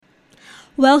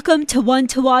Welcome to One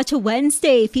to Watch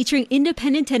Wednesday, featuring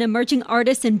independent and emerging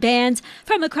artists and bands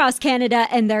from across Canada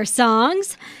and their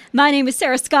songs. My name is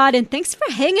Sarah Scott, and thanks for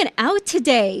hanging out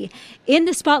today. In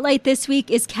the spotlight this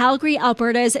week is Calgary,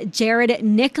 Alberta's Jared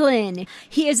Nicklin.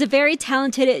 He is a very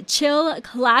talented, chill,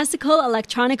 classical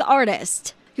electronic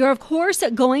artist. You're, of course,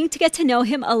 going to get to know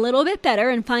him a little bit better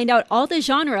and find out all the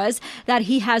genres that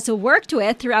he has worked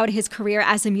with throughout his career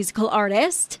as a musical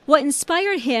artist, what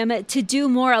inspired him to do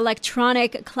more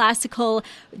electronic, classical,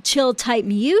 chill-type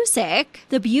music,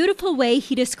 the beautiful way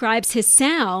he describes his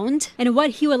sound, and what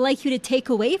he would like you to take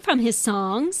away from his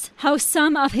songs, how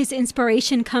some of his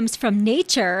inspiration comes from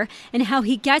nature, and how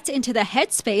he gets into the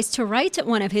headspace to write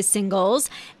one of his singles,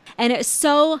 and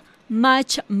so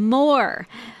much more.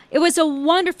 It was a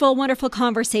wonderful, wonderful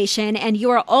conversation, and you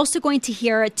are also going to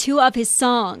hear two of his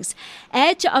songs,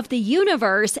 Edge of the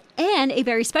Universe, and a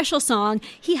very special song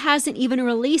he hasn't even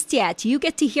released yet. You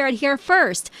get to hear it here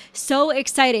first. So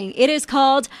exciting. It is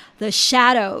called The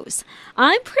Shadows.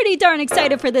 I'm pretty darn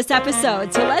excited for this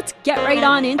episode, so let's get right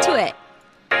on into it.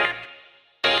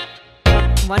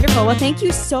 Wonderful. Well, thank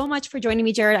you so much for joining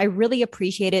me, Jared. I really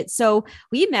appreciate it. So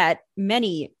we met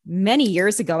many, many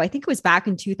years ago. I think it was back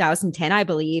in 2010, I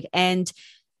believe. And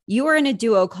you were in a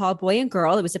duo called Boy and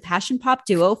Girl. It was a passion pop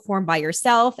duo formed by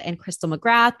yourself and Crystal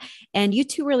McGrath. And you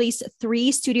two released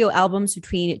 3 studio albums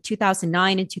between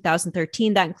 2009 and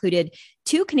 2013 that included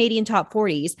 2 Canadian top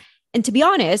 40s. And to be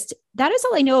honest, that is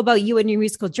all I know about you and your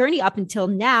musical journey up until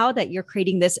now that you're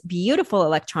creating this beautiful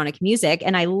electronic music.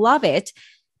 And I love it.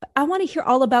 I want to hear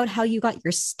all about how you got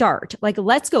your start. Like,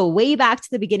 let's go way back to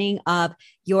the beginning of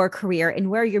your career and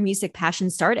where your music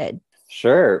passion started.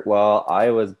 Sure. Well,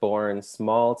 I was born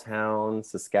small town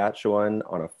Saskatchewan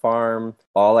on a farm.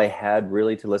 All I had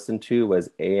really to listen to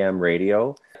was AM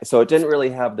radio. So it didn't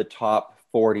really have the top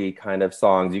 40 kind of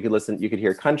songs. You could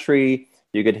hear country,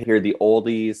 you could hear the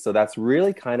oldies. So that's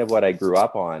really kind of what I grew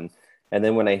up on. And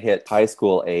then when I hit high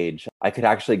school age, I could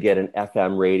actually get an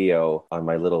FM radio on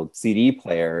my little CD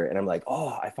player. And I'm like,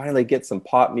 oh, I finally get some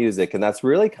pop music. And that's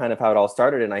really kind of how it all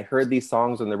started. And I heard these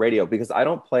songs on the radio because I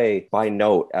don't play by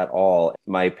note at all.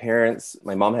 My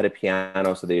mom had a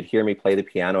piano, so they'd hear me play the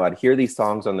piano. I'd hear these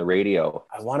songs on the radio.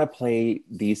 I want to play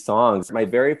these songs. My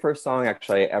very first song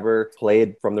actually I ever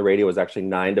played from the radio was actually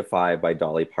 9 to 5 by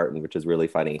Dolly Parton, which is really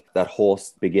funny. That whole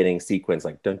beginning sequence,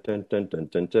 like dun, dun, dun, dun,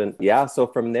 dun, dun. Yeah, so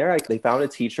from there, they found a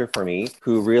teacher for me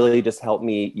who really just helped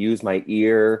me use my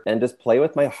ear and just play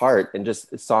with my heart, and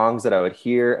just songs that I would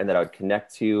hear and that I would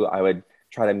connect to. I would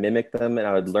try to mimic them and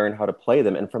I would learn how to play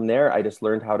them. And from there, I just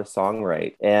learned how to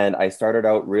songwrite. And I started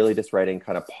out really just writing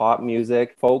kind of pop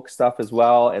music, folk stuff as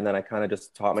well. And then I kind of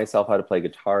just taught myself how to play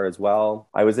guitar as well.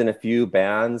 I was in a few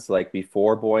bands like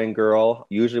before Boy and Girl,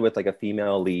 usually with like a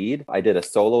female lead. I did a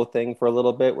solo thing for a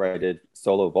little bit where I did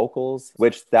solo vocals,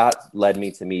 which that led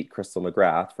me to meet Crystal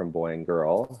McGrath from Boy and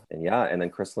Girl. And yeah, and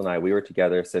then Crystal and I, we were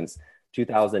together since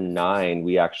 2009,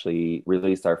 we actually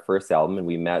released our first album, and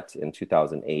we met in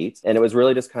 2008. And it was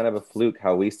really just kind of a fluke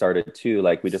how we started too.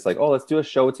 Like, we just like, oh, let's do a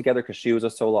show together, because she was a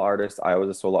solo artist, I was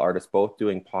a solo artist, both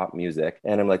doing pop music.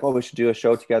 And I'm like, oh, we should do a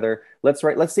show together. Let's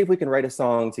see if we can write a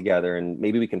song together and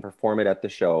maybe we can perform it at the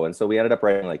show. And so we ended up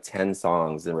writing like 10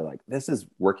 songs, and we're like, this is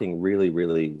working really,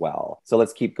 really well. So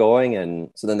let's keep going. And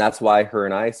so then that's why her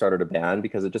and I started a band,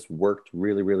 because it just worked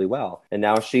really, really well. And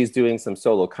now she's doing some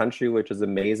solo country, which is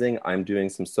amazing. I'm doing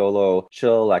some solo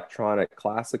chill electronic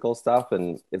classical stuff,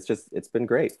 and it's been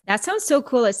great. That sounds so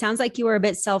cool. It sounds like you were a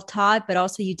bit self-taught, but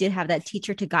also you did have that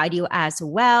teacher to guide you as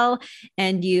well,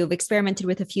 and you've experimented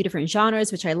with a few different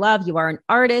genres, which I love. You are an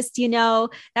artist,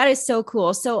 that is so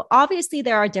cool. So obviously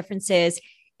there are differences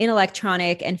in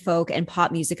electronic and folk and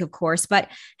pop music, of course, but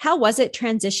how was it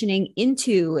transitioning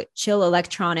into chill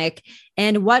electronic,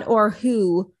 and what or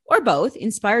who or both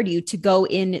inspired you to go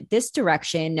in this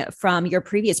direction from your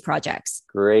previous projects?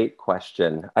 Great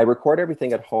question. I record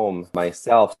everything at home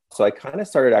myself. So I kind of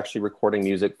started actually recording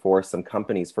music for some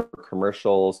companies, for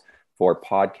commercials, for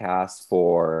podcasts,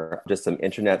 for just some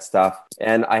internet stuff.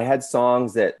 And I had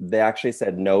songs that they actually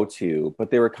said no to, but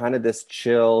they were kind of this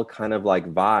chill kind of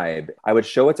like vibe. I would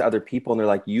show it to other people and they're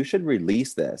like, you should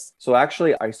release this. So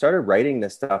actually I started writing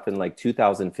this stuff in like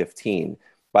 2015,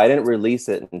 but I didn't release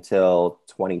it until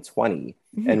 2020.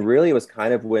 Mm-hmm. And really it was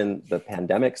kind of when the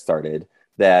pandemic started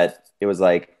that it was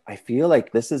like, I feel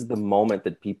like this is the moment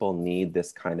that people need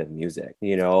this kind of music,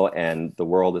 and the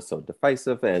world is so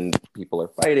divisive and people are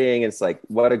fighting. It's like,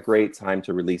 what a great time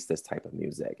to release this type of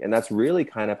music. And that's really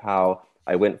kind of how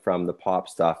I went from the pop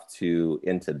stuff to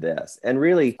into this. And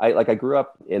really, I grew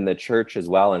up in the church as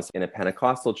well, and in a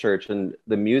Pentecostal church, and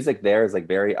the music there is like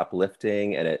very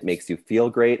uplifting and it makes you feel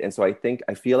great. And so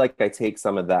I feel like I take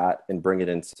some of that and bring it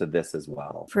into this as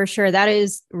well. For sure. That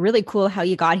is really cool how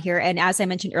you got here. And as I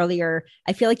mentioned earlier,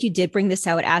 I feel like you did bring this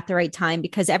out at the right time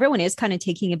because everyone is kind of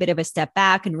taking a bit of a step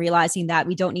back and realizing that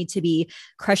we don't need to be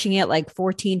crushing it like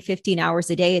 14, 15 hours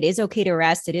a day. It is okay to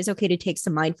rest. It is okay to take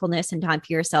some mindfulness and time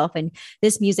for yourself. And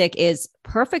this music is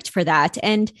perfect for that.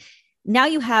 And now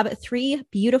you have 3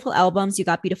 beautiful albums. You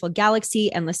got Beautiful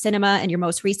Galaxy, Endless Cinema, and your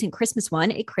most recent Christmas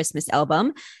one, a Christmas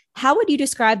album. How would you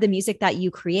describe the music that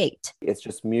you create? It's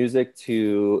just music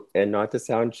to, and not to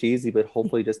sound cheesy, but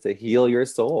hopefully just to heal your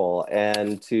soul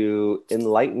and to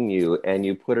enlighten you. And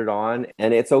you put it on,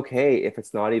 and it's okay if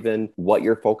it's not even what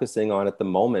you're focusing on at the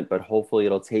moment, but hopefully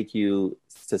it'll take you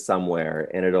to somewhere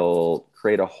and it'll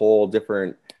create a whole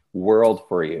different world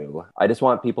for you. I just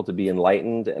want people to be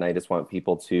enlightened, and I just want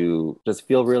people to just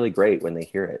feel really great when they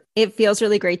hear it. It feels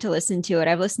really great to listen to it.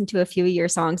 I've listened to a few of your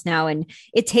songs now, and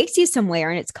it takes you somewhere,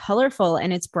 and it's colorful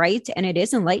and it's bright and it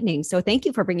is enlightening. So thank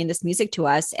you for bringing this music to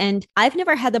us. And I've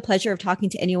never had the pleasure of talking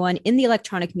to anyone in the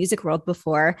electronic music world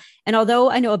before. And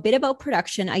although I know a bit about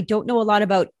production, I don't know a lot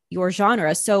about your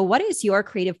genre. So what is your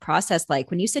creative process like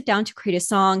when you sit down to create a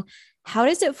song? How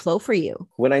does it flow for you?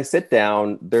 When I sit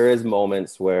down, there is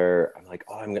moments where I'm like,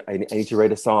 I need to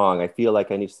write a song. I feel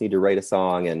like I just need to write a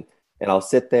song, and I'll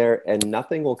sit there and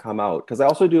nothing will come out. Because I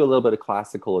also do a little bit of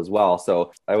classical as well.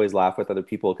 So I always laugh with other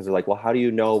people because they're like, well, how do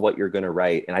you know what you're going to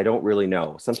write? And I don't really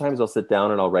know. Sometimes I'll sit down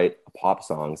and I'll write a pop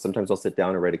song. Sometimes I'll sit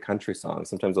down and write a country song.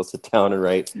 Sometimes I'll sit down and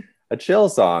write a chill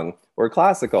song or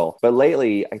classical. But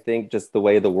lately, I think just the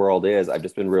way the world is, I've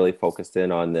just been really focused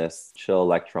in on this chill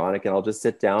electronic, and I'll just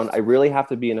sit down. I really have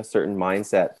to be in a certain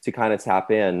mindset to kind of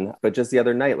tap in. But just the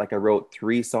other night, like I wrote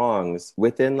 3 songs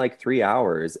within like 3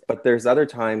 hours. But there's other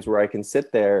times where I can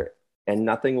sit there and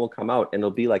nothing will come out, and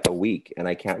it'll be like a week and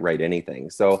I can't write anything.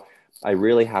 So I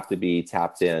really have to be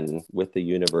tapped in with the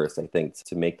universe, I think,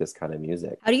 to make this kind of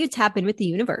music. How do you tap in with the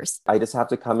universe? I just have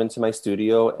to come into my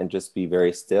studio and just be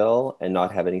very still and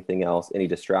not have anything else, any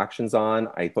distractions on.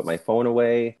 I put my phone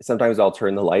away. Sometimes I'll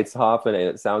turn the lights off, and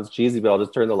it sounds cheesy, but I'll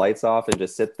just turn the lights off and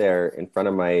just sit there in front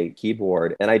of my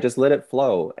keyboard and I just let it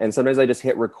flow. And sometimes I just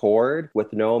hit record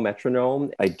with no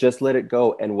metronome. I just let it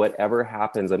go. And whatever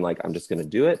happens, I'm like, I'm just going to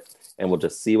do it, and we'll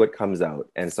just see what comes out.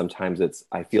 And sometimes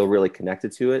I feel really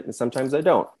connected to it, and sometimes I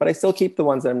don't. But I still keep the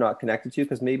ones that I'm not connected to,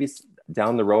 because maybe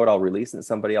down the road I'll release it and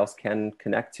somebody else can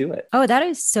connect to it. Oh, that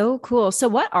is so cool. So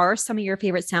what are some of your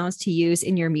favorite sounds to use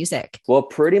in your music? Well,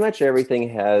 pretty much everything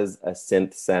has a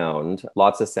synth sound,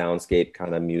 lots of soundscape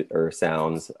kind of mute or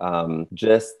sounds.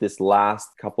 Just this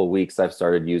last couple of weeks, I've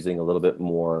started using a little bit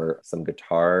more some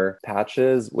guitar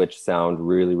patches, which sound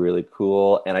really, really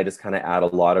cool. And I just kind of add a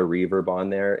lot of reverb on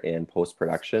there in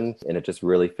post-production, and it just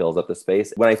really fills up the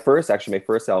space. When I my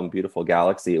first album, Beautiful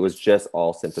Galaxy, it was just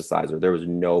all synthesizer. There was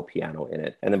no piano in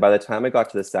it. And then by the time I got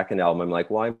to the second album, I'm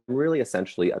like, well, I'm really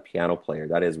essentially a piano player.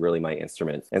 That is really my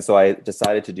instrument. And so I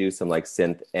decided to do some like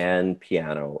synth and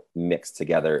piano mixed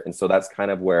together. And so that's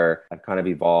kind of where I've kind of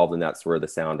evolved, and that's where the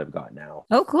sound I've got now.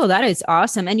 Oh, cool. That is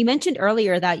awesome. And you mentioned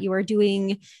earlier that you were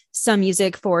doing some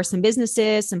music for some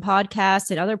businesses, some podcasts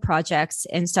and other projects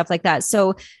and stuff like that.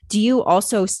 So do you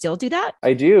also still do that?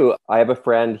 I do. I have a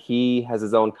friend, he has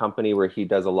his own company where he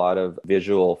does a lot of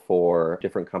visual for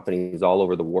different companies all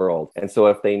over the world. And so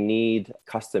if they need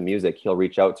custom music, he'll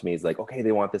reach out to me. He's like, okay,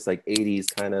 they want this like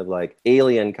 80s kind of like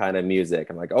alien kind of music.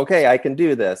 I'm like, okay, I can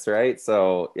do this, right?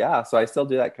 So yeah, so I still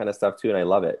do that kind of stuff too, and I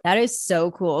love it. That is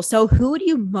so cool. So who would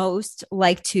you most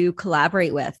like to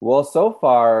collaborate with? Well, so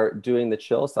far doing the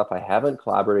chill stuff, I haven't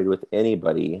collaborated with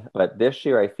anybody, but this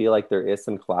year I feel like there is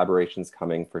some collaborations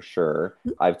coming for sure.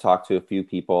 I've talked to a few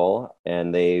people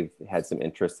and they've had some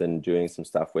interest in doing some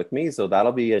stuff with me. So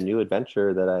that'll be a new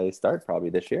adventure that I start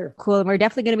probably this year. Cool. And we're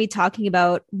definitely going to be talking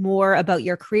about more about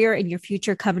your career and your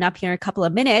future coming up here in a couple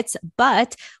of minutes,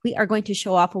 but we are going to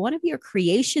show off one of your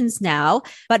creations now.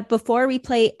 But before we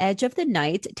play Edge of the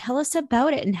Night, tell us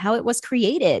about it and how it was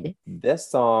created. This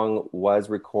song was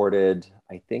recorded,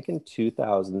 I think, in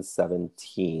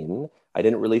 2017. I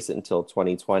didn't release it until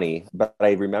 2020, but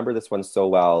I remember this one so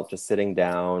well, just sitting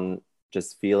down,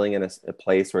 just feeling in a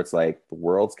place where it's like the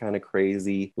world's kind of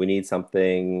crazy. We need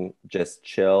something just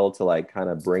chill to like kind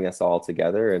of bring us all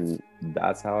together. And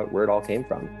that's where it all came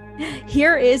from.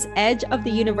 Here is Edge of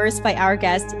the Universe by our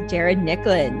guest, Jared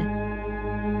Nicklin.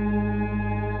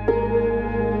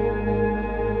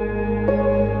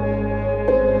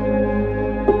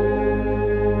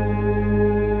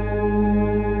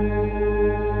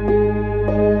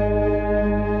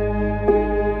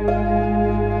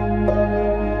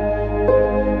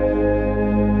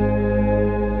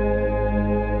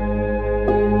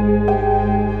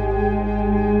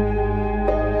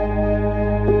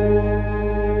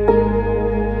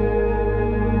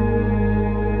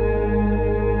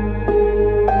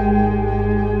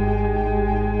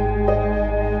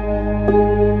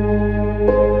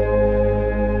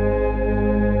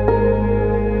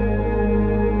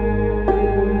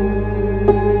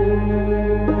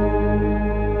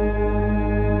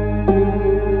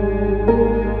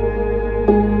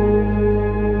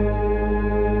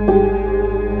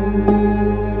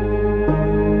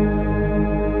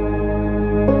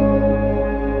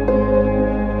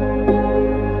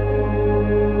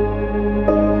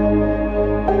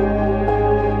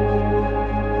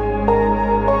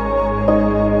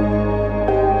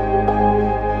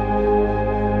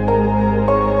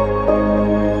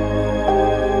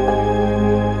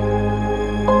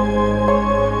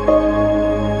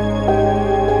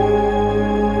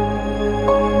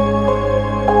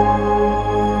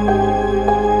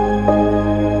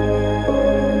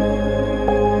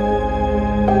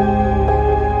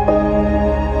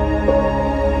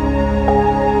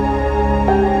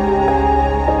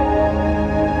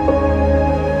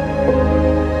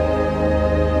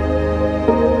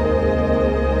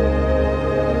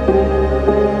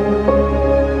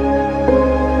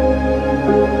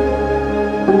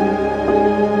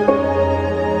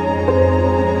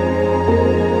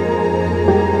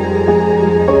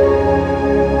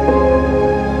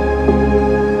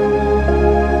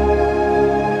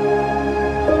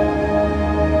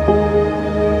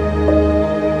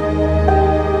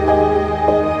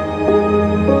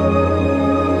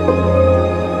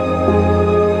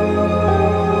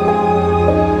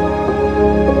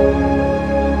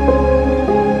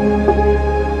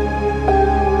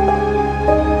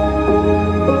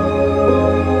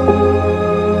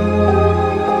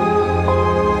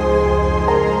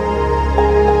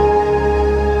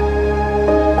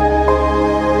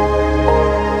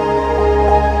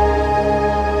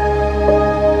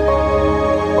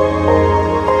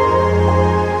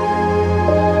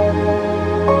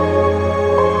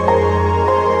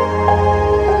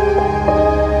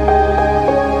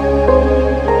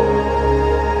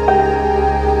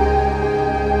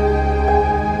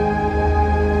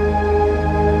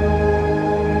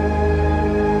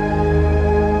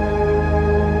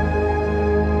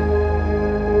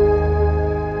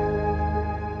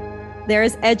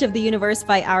 There's Edge of the Universe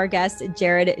by our guest,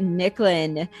 Jared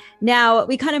Nicklin. Now,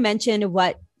 we kind of mentioned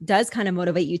what does kind of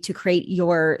motivate you to create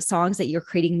your songs that you're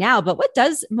creating now, but what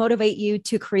does motivate you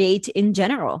to create in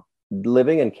general?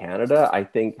 Living in Canada, I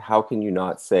think, how can you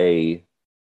not say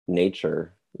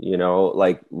nature? You know,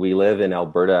 like we live in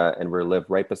Alberta and we live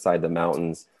right beside the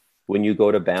mountains. When you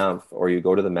go to Banff or you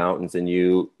go to the mountains and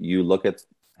you look at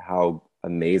how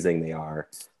amazing they are,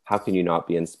 how can you not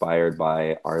be inspired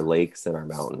by our lakes and our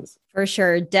mountains? For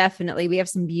sure. Definitely. We have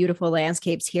some beautiful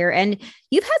landscapes here. And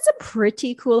you've had some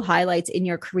pretty cool highlights in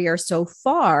your career so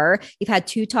far. You've had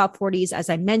 2 top 40s, as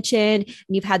I mentioned,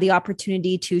 and you've had the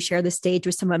opportunity to share the stage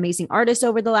with some amazing artists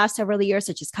over the last several years,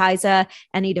 such as Kaisa,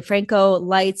 Annie DeFranco,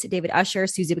 Lights, David Usher,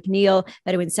 Susie McNeil,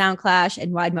 Bedouin Soundclash,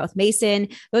 and Wide Mouth Mason.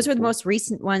 Those were the most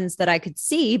recent ones that I could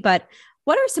see. But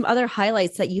what are some other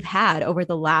highlights that you've had over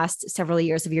the last several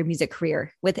years of your music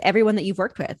career with everyone that you've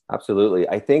worked with? Absolutely.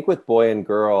 I think with Boy and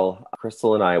Girl,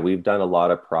 Crystal and I, we've done a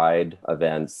lot of Pride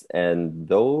events, and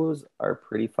those are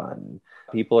pretty fun.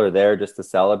 People are there just to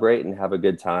celebrate and have a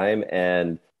good time,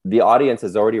 and the audience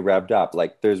is already revved up.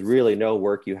 Like there's really no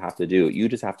work you have to do. You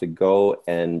just have to go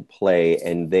and play,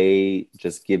 and they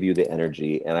just give you the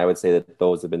energy. And I would say that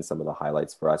those have been some of the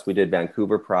highlights for us. We did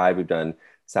Vancouver Pride. We've done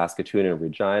Saskatoon and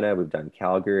Regina. We've done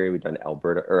Calgary. We've done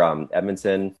Alberta or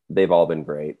Edmonton. They've all been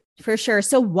great. For sure.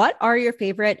 So what are your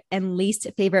favorite and least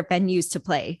favorite venues to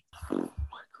play?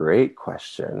 Great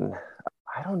question.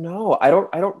 I don't know.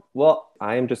 Well,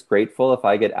 I am just grateful if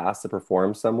I get asked to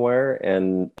perform somewhere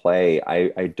and play.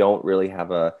 I don't really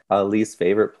have a least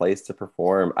favorite place to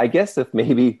perform. I guess if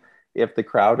the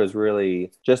crowd is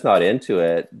really just not into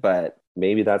it, but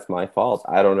maybe that's my fault.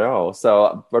 I don't know.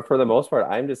 So, but for the most part,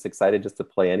 I'm just excited just to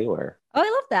play anywhere. Oh, I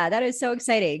love that. That is so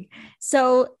exciting.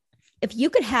 So if you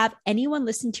could have anyone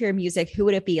listen to your music, who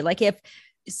would it be? Like if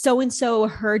so-and-so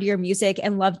heard your music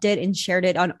and loved it and shared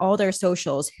it on all their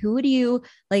socials, who would you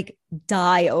like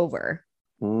die over?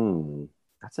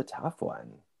 That's a tough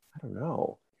one. I don't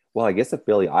know. Well, I guess if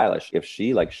Billie Eilish, if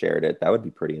she like shared it, that would be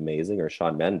pretty amazing. Or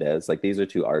Shawn Mendes. Like these are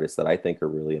 2 artists that I think are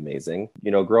really amazing. You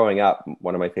know, growing up,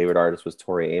 one of my favorite artists was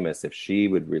Tori Amos. If she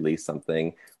would release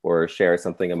something or share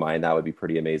something of mine, that would be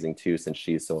pretty amazing too, since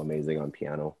she's so amazing on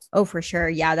piano. Oh, for sure.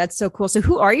 Yeah, that's so cool. So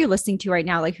who are you listening to right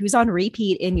now? Like who's on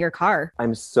repeat in your car?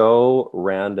 I'm so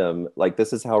random. Like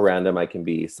this is how random I can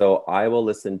be. So I will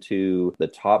listen to the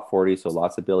top 40. So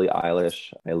lots of Billie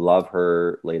Eilish. I love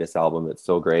her latest album. It's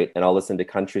so great. And I'll listen to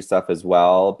country stuff as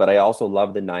well. But I also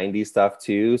love the 90s stuff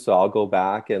too. So I'll go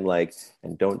back and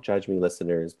and don't judge me,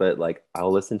 listeners, but like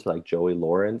I'll listen to like Joey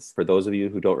Lawrence. For those of you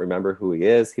who don't remember who he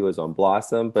is, he was on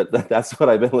Blossom, but that's what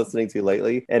I've been listening to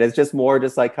lately. And it's just more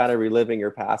just like kind of reliving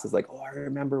your past. It's like, oh, I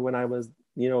remember when I was,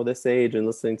 this age and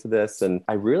listening to this. And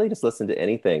I really just listen to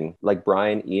anything. Like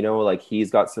Brian Eno, like he's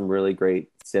got some really great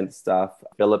synth stuff.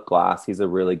 Philip Glass, he's a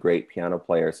really great piano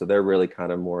player. So they're really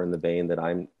kind of more in the vein that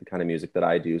I'm the kind of music that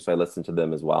I do. So I listen to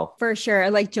them as well. For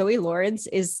sure. Like Joey Lawrence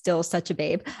is still such a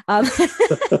babe.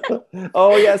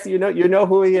 Oh yes, you know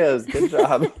who he is. Good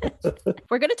job.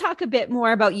 We're going to talk a bit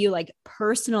more about you like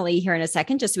personally here in a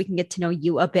second, just so we can get to know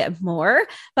you a bit more.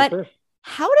 But sure.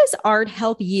 How does art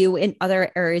help you in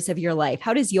other areas of your life?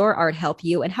 How does your art help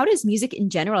you? And how does music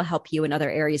in general help you in other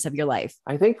areas of your life?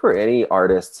 I think for any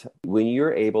artist, when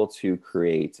you're able to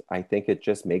create, I think it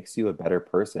just makes you a better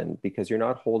person because you're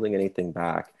not holding anything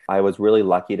back. I was really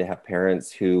lucky to have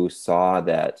parents who saw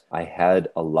that I had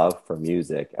a love for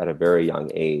music at a very young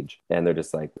age. And they're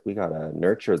just like, we got to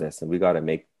nurture this and we got to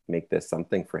make this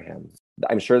something for him.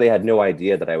 I'm sure they had no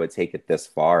idea that I would take it this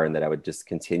far and that I would just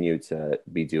continue to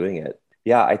be doing it.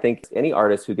 Yeah, I think any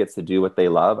artist who gets to do what they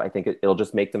love, I think it'll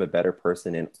just make them a better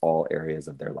person in all areas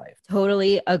of their life.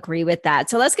 Totally agree with that.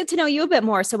 So let's get to know you a bit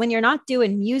more. So when you're not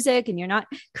doing music and you're not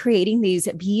creating these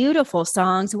beautiful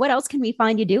songs, what else can we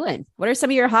find you doing? What are some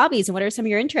of your hobbies and what are some of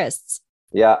your interests?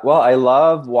 Yeah, well, I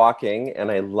love walking and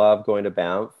I love going to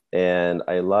Banff. And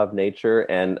I love nature.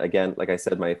 And again, like I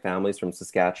said, my family's from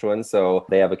Saskatchewan, so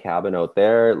they have a cabin out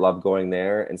there. Love going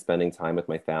there and spending time with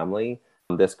my family.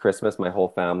 This Christmas, my whole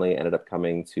family ended up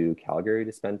coming to Calgary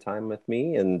to spend time with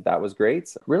me, and that was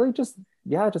great. Really just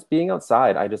being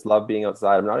outside. I just love being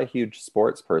outside. I'm not a huge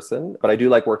sports person, but I do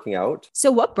like working out.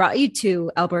 So what brought you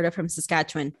to Alberta from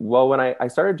Saskatchewan? Well, when I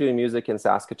started doing music in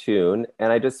Saskatoon,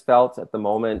 and I just felt at the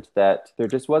moment that there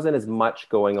just wasn't as much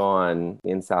going on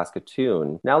in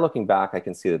Saskatoon. Now looking back, I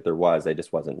can see that there was. I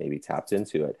just wasn't maybe tapped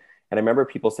into it. And I remember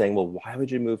people saying, well, why would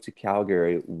you move to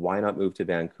Calgary? Why not move to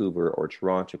Vancouver or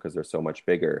Toronto? Because they're so much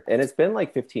bigger. And it's been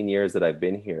like 15 years that I've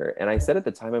been here. And I said at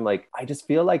the time, I'm like, I just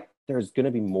feel like there's going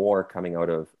to be more coming out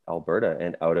of Alberta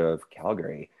and out of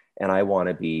Calgary. and I want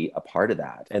to be a part of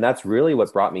that. And that's really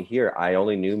what brought me here. I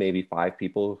only knew maybe 5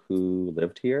 people who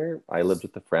lived here. I lived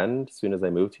with a friend as soon as I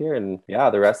moved here, and yeah,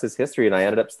 the rest is history. And I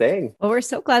ended up staying. Well, we're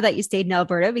so glad that you stayed in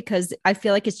Alberta because I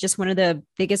feel like it's just one of the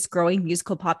biggest growing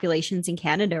musical populations in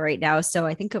Canada right now. So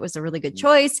I think it was a really good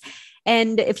choice.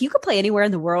 And if you could play anywhere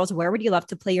in the world, where would you love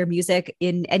to play your music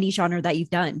in any genre that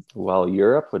you've done? Well,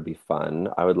 Europe would be fun.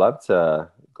 I would love to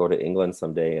go to England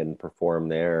someday and perform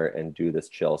there and do this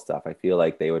chill stuff. I feel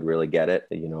like they would really get it.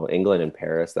 You know, England and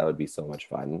Paris, that would be so much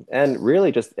fun. And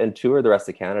really just and tour the rest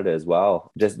of Canada as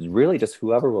well. Just really just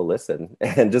whoever will listen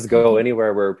and just go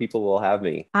anywhere where people will have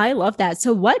me. I love that.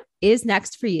 So what is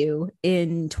next for you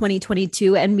in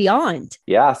 2022 and beyond?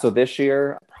 Yeah, so this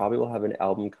year probably will have an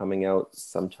album coming out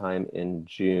sometime in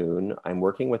June. I'm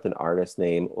working with an artist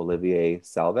named Olivier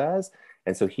Salvez.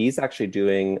 And so he's actually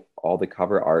doing all the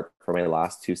cover art for my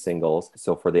last 2 singles.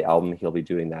 So for the album, he'll be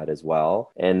doing that as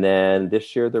well. And then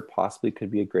this year, there possibly could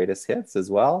be a greatest hits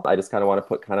as well. I just kind of want to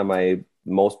put kind of my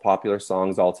most popular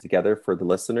songs all together for the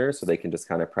listeners so they can just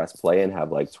kind of press play and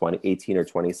have like 18 or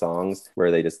 20 songs where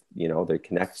they just, they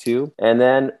connect to. And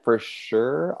then for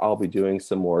sure, I'll be doing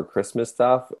some more Christmas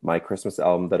stuff. My Christmas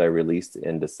album that I released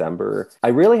in December. I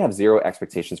really have zero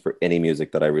expectations for any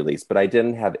music that I released, but I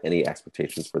didn't have any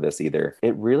expectations for this either.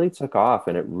 It really took off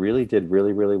and it really did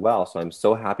really, really well. So I'm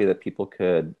so happy that people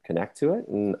could connect to it,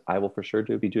 and I will for sure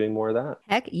be doing more of that.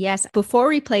 Heck yes. Before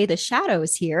we play The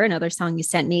Shadows here, another song you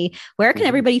sent me, where can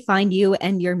everybody find you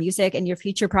and your music and your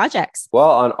future projects?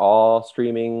 Well, on all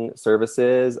streaming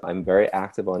services. I'm very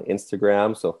active on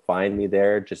Instagram, so find me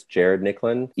there. Just Jared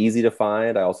Nicklin. Easy to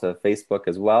find. I also have Facebook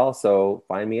as well, so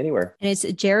find me anywhere. And it's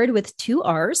Jared with 2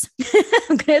 R's.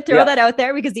 I'm going to throw that out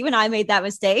there because even I made that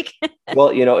mistake.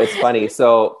 Well, it's funny.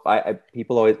 So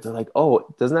people always, they're like,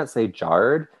 oh, doesn't that say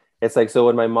Jared? It's like, so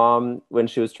when my mom, when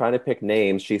she was trying to pick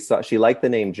names, she liked the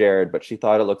name Jared, but she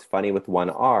thought it looked funny with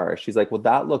 1 R. She's like, well,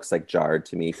 that looks like Jared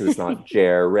to me because it's not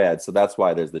Jared. So that's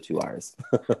why there's the 2 R's.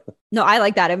 No, I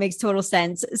like that. It makes total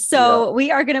sense. So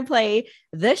we are going to play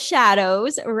The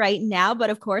Shadows right now. But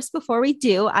of course, before we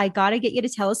do, I got to get you to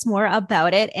tell us more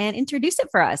about it and introduce it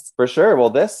for us. For sure.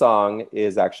 Well, this song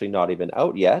is actually not even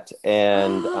out yet.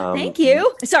 And thank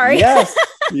you. Sorry. Yes.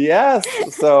 Yes.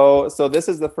 So this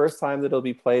is the first time that it'll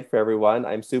be played for everyone.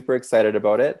 I'm super excited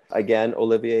about it. Again,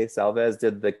 Olivier Salvez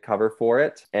did the cover for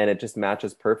it, and it just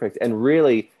matches perfect. And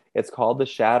really, it's called The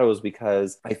Shadows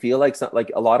because I feel like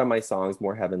a lot of my songs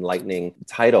more have enlightening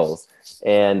titles.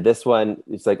 And this one,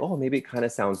 it's like, oh, maybe it kind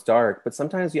of sounds dark, but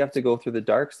sometimes you have to go through the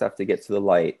dark stuff to get to the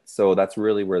light. So that's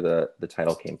really where the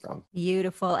title came from.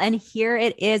 Beautiful. And here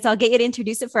it is. I'll get you to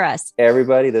introduce it for us.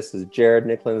 Everybody, this is Jared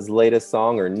Nicklin's latest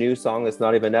song or new song that's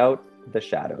not even out, The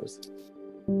Shadows.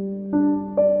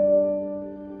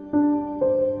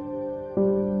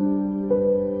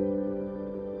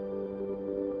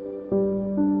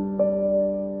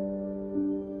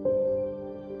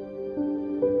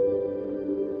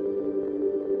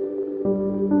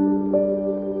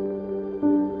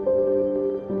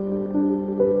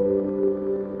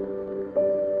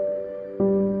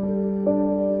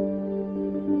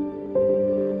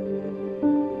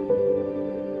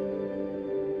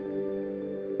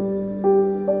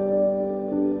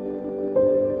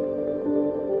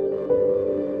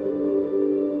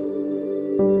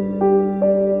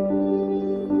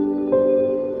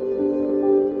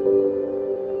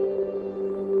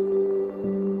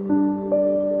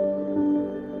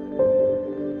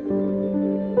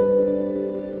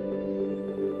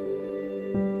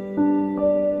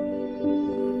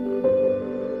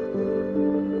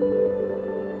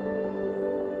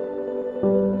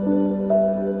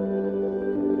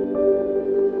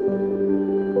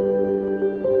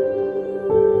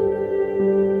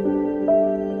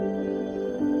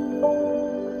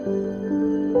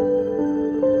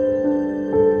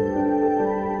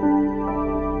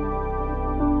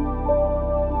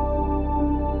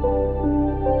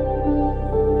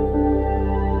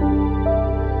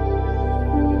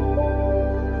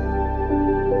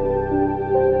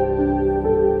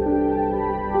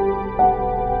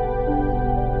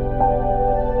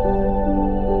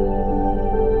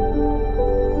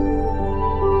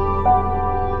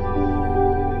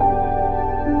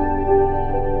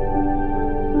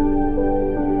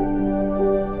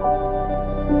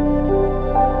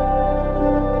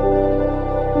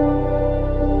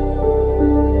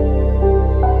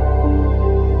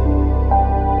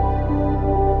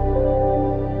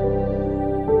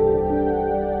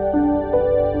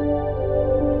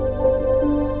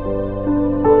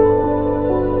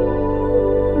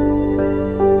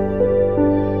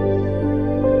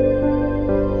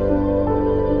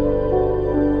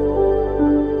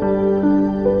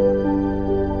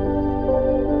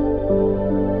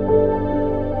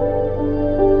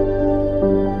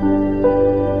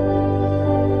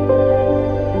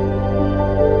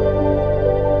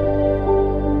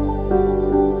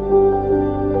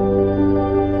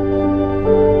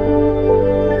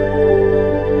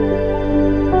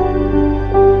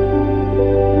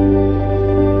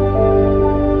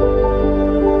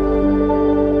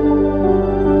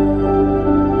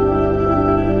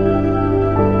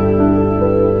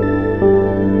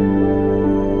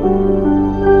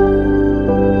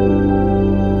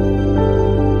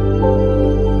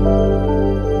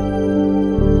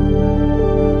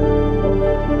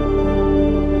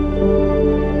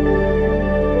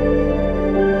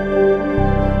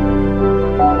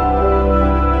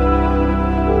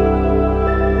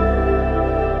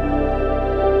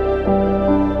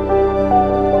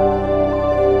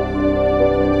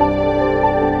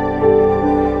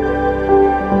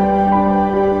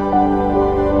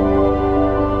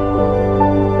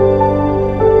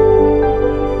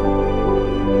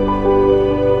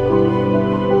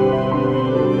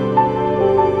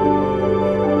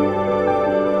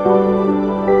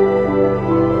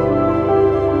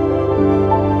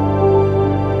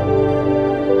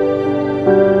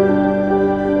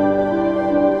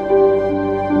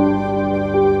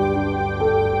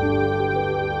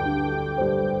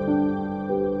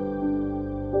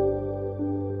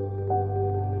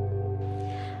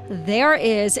 there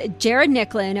is Jared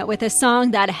Nicklin with a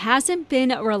song that hasn't been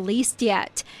released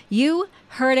yet. You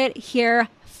heard it here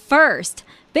first.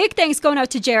 Big thanks going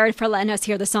out to Jared for letting us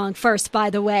hear the song first,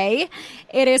 by the way.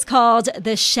 It is called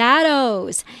The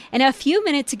Shadows. And a few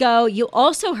minutes ago, you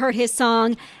also heard his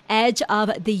song, Edge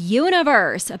of the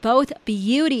Universe. Both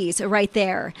beauties right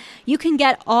there. You can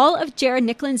get all of Jared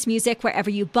Nicklin's music wherever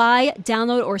you buy,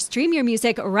 download, or stream your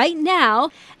music right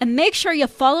now. And make sure you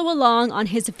follow along on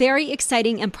his very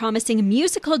exciting and promising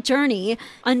musical journey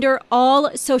under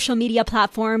all social media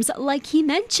platforms like he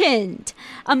mentioned.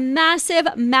 A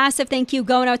massive, massive thank you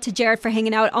going out to Jared for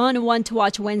hanging out on One to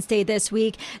Watch Wednesday this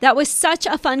week. That was such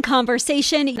a fun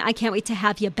conversation. I can't wait to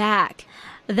have you back.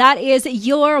 That is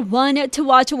your One to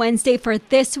Watch Wednesday for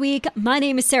this week. My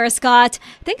name is Sarah Scott.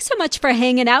 Thanks so much for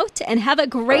hanging out and have a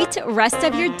great rest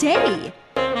of your day.